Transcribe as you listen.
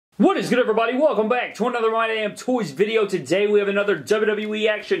What is good, everybody? Welcome back to another My Damn Toys video. Today we have another WWE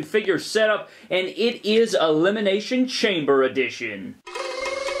action figure setup, and it is Elimination Chamber edition.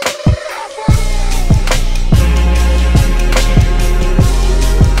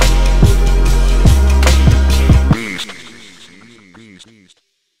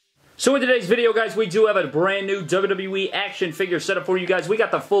 So in today's video, guys, we do have a brand new WWE action figure setup for you guys. We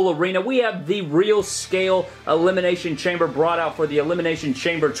got the full arena. We have the real scale Elimination Chamber brought out for the Elimination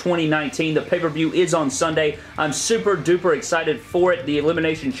Chamber 2019. The pay-per-view is on Sunday. I'm super duper excited for it. The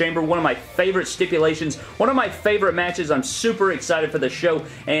Elimination Chamber, one of my favorite stipulations, one of my favorite matches. I'm super excited for the show,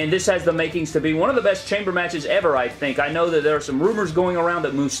 and this has the makings to be one of the best chamber matches ever, I think. I know that there are some rumors going around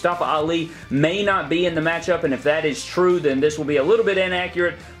that Mustafa Ali may not be in the matchup, and if that is true, then this will be a little bit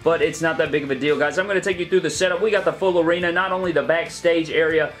inaccurate, but it's not that big of a deal, guys. I'm going to take you through the setup. We got the full arena, not only the backstage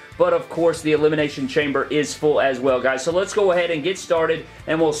area, but of course the Elimination Chamber is full as well, guys. So let's go ahead and get started,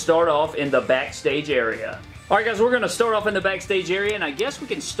 and we'll start off in the backstage area. Alright, guys, we're going to start off in the backstage area, and I guess we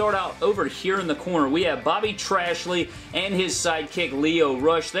can start out over here in the corner. We have Bobby Trashley and his sidekick, Lio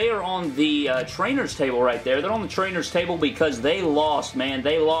Rush. They are on the trainer's table right there. They're on the trainer's table because they lost, man.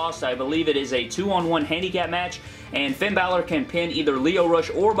 They lost. I believe it is a 2-on-1 handicap match, and Finn Balor can pin either Lio Rush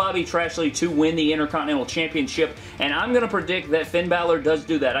or Bobby Trashley to win the Intercontinental Championship, and I'm going to predict that Finn Balor does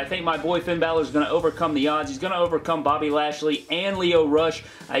do that. I think my boy Finn Balor is going to overcome the odds. He's going to overcome Bobby Lashley and Lio Rush.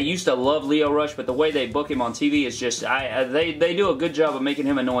 I used to love Lio Rush, but the way they book him on TV is just, they do a good job of making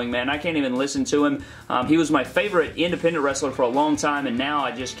him annoying, man. I can't even listen to him. He was my favorite independent wrestler for a long time, and now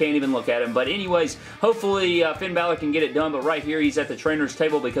I just can't even look at him. But anyways, hopefully Finn Balor can get it done, but right here he's at the trainer's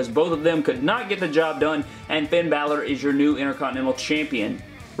table because both of them could not get the job done, and Finn Balor is your new Intercontinental Champion.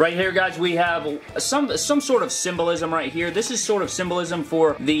 Right here, guys, we have some sort of symbolism right here. This is sort of symbolism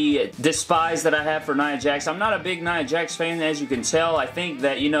for the despise that I have for Nia Jax. I'm not a big Nia Jax fan, as you can tell. I think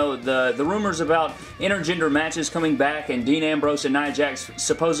that, you know, the rumors about intergender matches coming back and Dean Ambrose and Nia Jax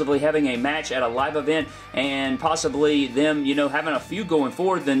supposedly having a match at a live event and possibly them, you know, having a feud going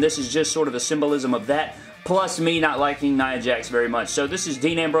forward, then this is just sort of the symbolism of that. Plus me not liking Nia Jax very much. So this is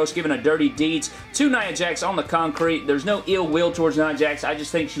Dean Ambrose giving a dirty deeds to Nia Jax on the concrete. There's no ill will towards Nia Jax. I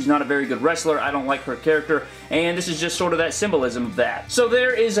just think she's not a very good wrestler. I don't like her character, and this is just sort of that symbolism of that. So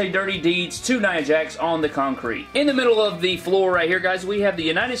there is a dirty deeds to Nia Jax on the concrete. In the middle of the floor right here, guys, we have the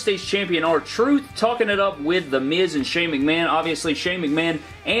United States Champion R-Truth talking it up with The Miz and Shane McMahon. Obviously, Shane McMahon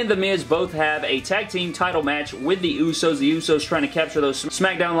and The Miz both have a tag team title match with the Usos. The Usos trying to capture those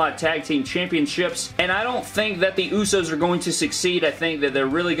SmackDown Live tag team championships, and I don't think that the Usos are going to succeed. I think that they're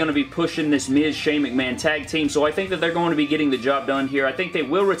really going to be pushing this Miz-Shane McMahon tag team, so I think that they're going to be getting the job done here. I think they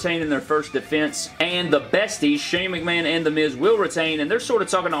will retain in their first defense, and the besties, Shane McMahon and The Miz, will retain, and they're sort of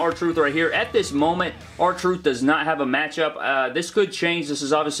talking to R-Truth right here. At this moment, R-Truth does not have a matchup. This could change. This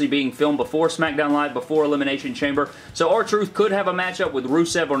is obviously being filmed before SmackDown Live, before Elimination Chamber, so R-Truth could have a matchup with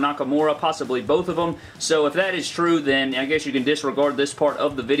Rusev or Nakamura, possibly both of them. So if that is true, then I guess you can disregard this part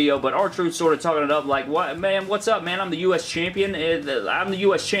of the video, but R-Truth sort of talking it up like, what, man, what's up, man? I'm the U.S. Champion. I'm the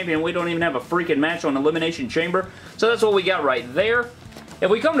U.S. Champion. We don't even have a freaking match on Elimination Chamber. So that's what we got right there. If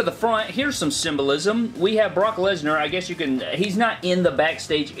we come to the front, here's some symbolism. We have Brock Lesnar. I guess you can... He's not in the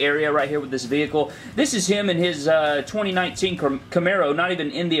backstage area right here with this vehicle. This is him in his 2019 Camaro, not even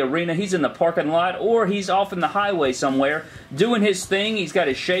in the arena. He's in the parking lot, or he's off in the highway somewhere doing his thing. He's got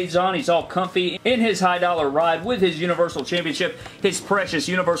his shades on. He's all comfy in his high-dollar ride with his Universal Championship, his precious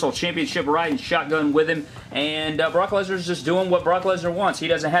Universal Championship riding shotgun with him. And Brock Lesnar's just doing what Brock Lesnar wants. He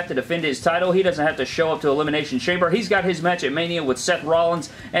doesn't have to defend his title. He doesn't have to show up to Elimination Chamber. He's got his match at Mania with Seth Rollins,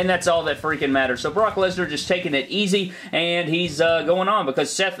 and that's all that freaking matters. So Brock Lesnar just taking it easy, and he's going on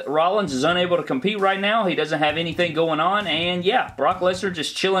because Seth Rollins is unable to compete right now. He doesn't have anything going on, and yeah, Brock Lesnar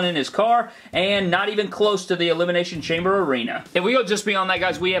just chilling in his car and not even close to the Elimination Chamber arena. If we go just beyond that,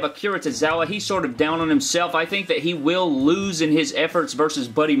 guys, we have Akira Tozawa. He's sort of down on himself. I think that he will lose in his efforts versus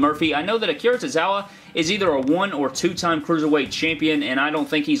Buddy Murphy. I know that Akira Tozawa is either a 1- or 2-time Cruiserweight Champion, and I don't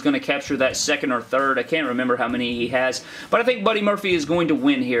think he's going to capture that second or third. I can't remember how many he has, but I think Buddy Murphy is going to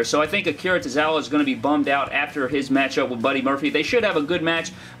win here, so I think Akira Tozawa is going to be bummed out after his matchup with Buddy Murphy. They should have a good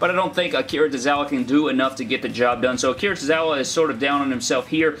match, but I don't think Akira Tozawa can do enough to get the job done, so Akira Tozawa is sort of down on himself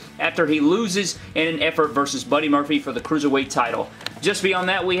here after he loses in an effort versus Buddy Murphy for the Cruiserweight title. Just beyond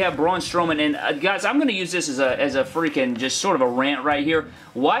that, we have Braun Strowman, and guys, I'm going to use this as a freaking just sort of a rant right here.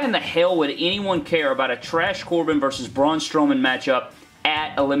 Why in the hell would anyone care about a Trash Corbin versus Braun Strowman matchup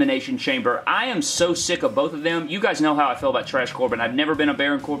at Elimination Chamber. I am so sick of both of them. You guys know how I feel about Trash Corbin. I've never been a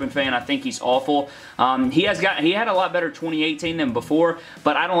Baron Corbin fan. I think he's awful. He had a lot better 2018 than before,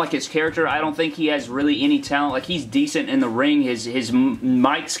 but I don't like his character. I don't think he has really any talent. Like, he's decent in the ring. His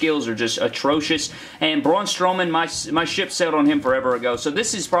mic skills are just atrocious. And Braun Strowman, my ship sailed on him forever ago. So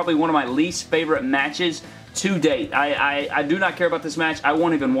this is probably one of my least favorite matches to date. I do not care about this match. I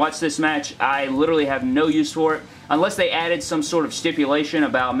won't even watch this match. I literally have no use for it. Unless they added some sort of stipulation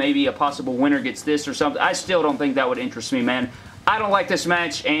about maybe a possible winner gets this or something. I still don't think that would interest me, man. I don't like this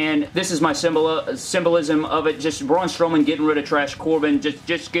match, and this is my symbolism of it. Just Braun Strowman getting rid of Trash Corbin.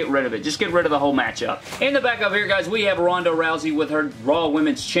 Just get rid of it. Just get rid of the whole matchup. In the back up here, guys, we have Ronda Rousey with her Raw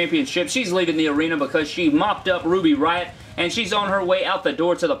Women's Championship. She's leaving the arena because she mopped up Ruby Riott, and she's on her way out the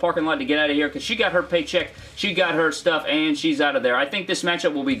door to the parking lot to get out of here because she got her paycheck, she got her stuff, and she's out of there. I think this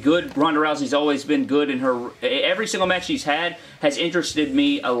matchup will be good. Ronda Rousey's always been good in her... Every single match she's had has interested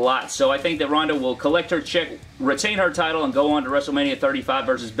me a lot. So I think that Ronda will collect her check, retain her title, and go on to WrestleMania 35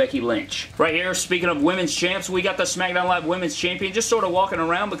 versus Becky Lynch. Right here, speaking of women's champs, we got the SmackDown Live Women's Champion just sort of walking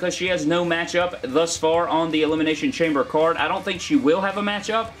around because she has no matchup thus far on the Elimination Chamber card. I don't think she will have a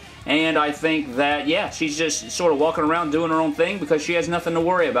matchup. And I think that, yeah, she's just sort of walking around doing her own thing because she has nothing to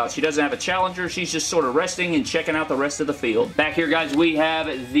worry about. She doesn't have a challenger. She's just sort of resting and checking out the rest of the field. Back here, guys, we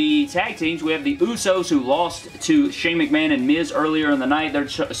have the tag teams. We have the Usos, who lost to Shane McMahon and Miz earlier in the night. They're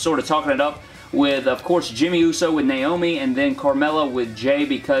sort of talking it up with, of course, Jimmy Uso with Naomi, and then Carmella with Jay,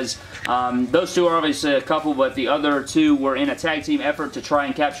 because those two are obviously a couple, but the other two were in a tag team effort to try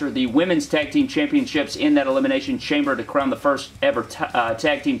and capture the Women's Tag Team Championships in that Elimination Chamber to crown the first ever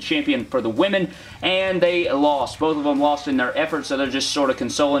tag team champion for the women, and they lost. Both of them lost in their effort, so they're just sort of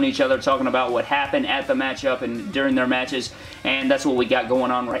consoling each other, talking about what happened at the matchup and during their matches, and that's what we got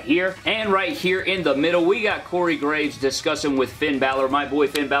going on right here. And right here in the middle, we got Corey Graves discussing with Finn Balor. My boy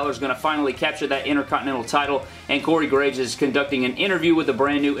Finn Balor is going to finally capture that Intercontinental title, and Corey Graves is conducting an interview with the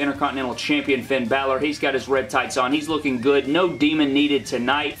brand new Intercontinental Champion Finn Balor. He's got his red tights on. He's looking good. No demon needed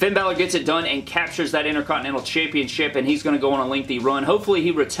tonight. Finn Balor gets it done and captures that Intercontinental Championship, and he's going to go on a lengthy run. Hopefully he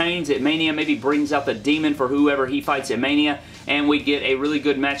retains at Mania, maybe brings out the demon for whoever he fights at Mania, and we get a really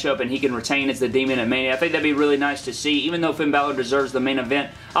good matchup and he can retain as the demon at Mania. I think that'd be really nice to see. Even though Finn Balor deserves the main event,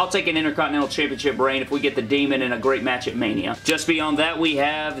 I'll take an Intercontinental Championship reign if we get the demon in a great match at Mania. Just beyond that, we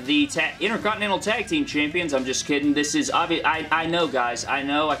have the Intercontinental Tag Team Champions. I'm just kidding. This is obvious. I know, guys. I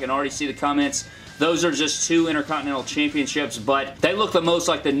know. I can already see the comments. Those are just two Intercontinental Championships, but they look the most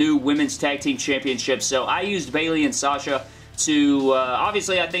like the new Women's Tag Team Championships. So I used Bayley and Sasha to,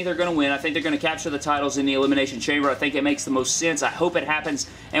 obviously I think they're going to win. I think they're going to capture the titles in the Elimination Chamber. I think it makes the most sense. I hope it happens,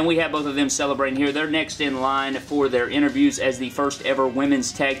 and we have both of them celebrating here. They're next in line for their interviews as the first ever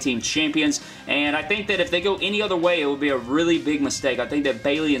Women's Tag Team Champions, and I think that if they go any other way, it would be a really big mistake. I think that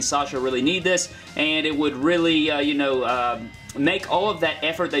Bayley and Sasha really need this, and it would really, make all of that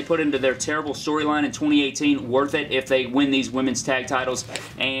effort they put into their terrible storyline in 2018 worth it if they win these women's tag titles.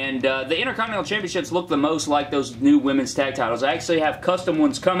 And the Intercontinental Championships look the most like those new women's tag titles. I actually have custom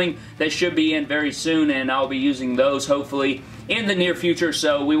ones coming that should be in very soon, and I'll be using those hopefully in the near future,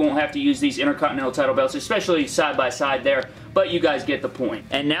 so we won't have to use these Intercontinental title belts, especially side by side there. But you guys get the point.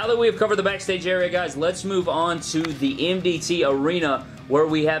 And now that we have covered the backstage area, guys, let's move on to the MDT Arena, where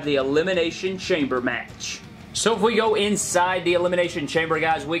we have the Elimination Chamber match. So if we go inside the Elimination Chamber,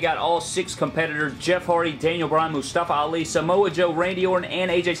 guys, we got all 6 competitors: Jeff Hardy, Daniel Bryan, Mustafa Ali, Samoa Joe, Randy Orton, and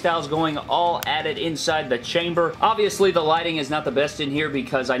AJ Styles going all at it inside the chamber. Obviously, the lighting is not the best in here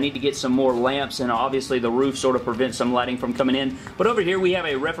because I need to get some more lamps, and obviously the roof sort of prevents some lighting from coming in. But over here, we have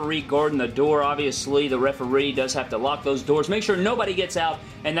a referee guarding the door. Obviously, the referee does have to lock those doors, make sure nobody gets out,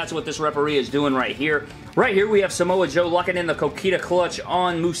 and that's what this referee is doing right here. Right here, we have Samoa Joe locking in the Coquina Clutch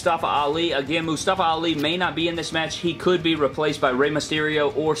on Mustafa Ali. Again, Mustafa Ali may not be in this match. He could be replaced by Rey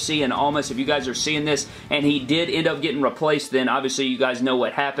Mysterio or Cien Almas. If you guys are seeing this and he did end up getting replaced, then obviously you guys know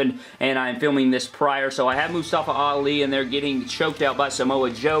what happened, and I'm filming this prior. So I have Mustafa Ali, and they're getting choked out by Samoa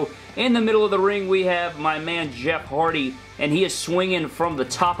Joe. In the middle of the ring, we have my man Jeff Hardy, and he is swinging from the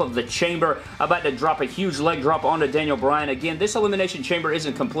top of the chamber, about to drop a huge leg drop onto Daniel Bryan. Again, this Elimination Chamber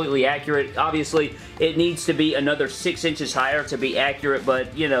isn't completely accurate. Obviously, it needs to be another 6 inches higher to be accurate,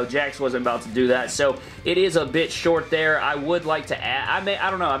 but, you know, Jax wasn't about to do that, so it is a bit short there. I would like to add, I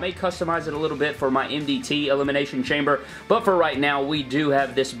don't know, I may customize it a little bit for my MDT Elimination Chamber, but for right now, we do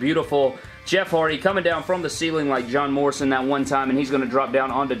have this beautiful Jeff Hardy coming down from the ceiling like John Morrison that one time, and he's going to drop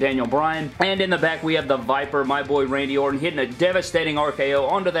down onto Daniel Bryan. And in the back, we have the Viper, my boy Randy Orton, hitting a devastating RKO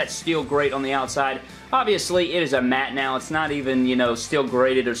onto that steel grate on the outside Obviously, it is a mat now. It's not even, you know, steel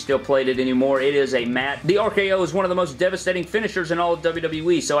graded or steel plated anymore. It is a mat. The RKO is one of the most devastating finishers in all of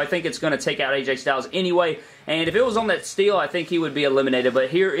WWE, so I think it's going to take out AJ Styles anyway. And if it was on that steel, I think he would be eliminated. But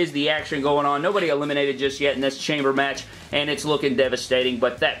here is the action going on. Nobody eliminated just yet in this chamber match, and it's looking devastating.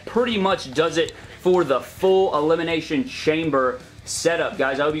 But that pretty much does it for the full Elimination Chamber setup,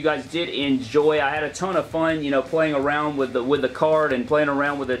 guys. I hope you guys did enjoy. I had a ton of fun, you know, playing around with the card and playing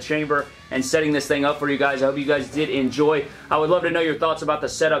around with the chamber and setting this thing up for you guys. I hope you guys did enjoy. I would love to know your thoughts about the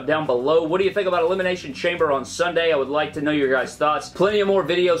setup down below. What do you think about Elimination Chamber on Sunday? I would like to know your guys' thoughts. Plenty of more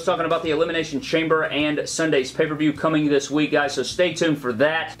videos talking about the Elimination Chamber and Sunday's pay-per-view coming this week, guys, so stay tuned for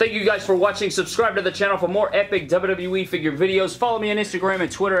that. Thank you guys for watching. Subscribe to the channel for more epic WWE figure videos. Follow me on Instagram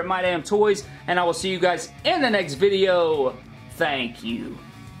and Twitter at MyDamnToys, and I will see you guys in the next video. Thank you.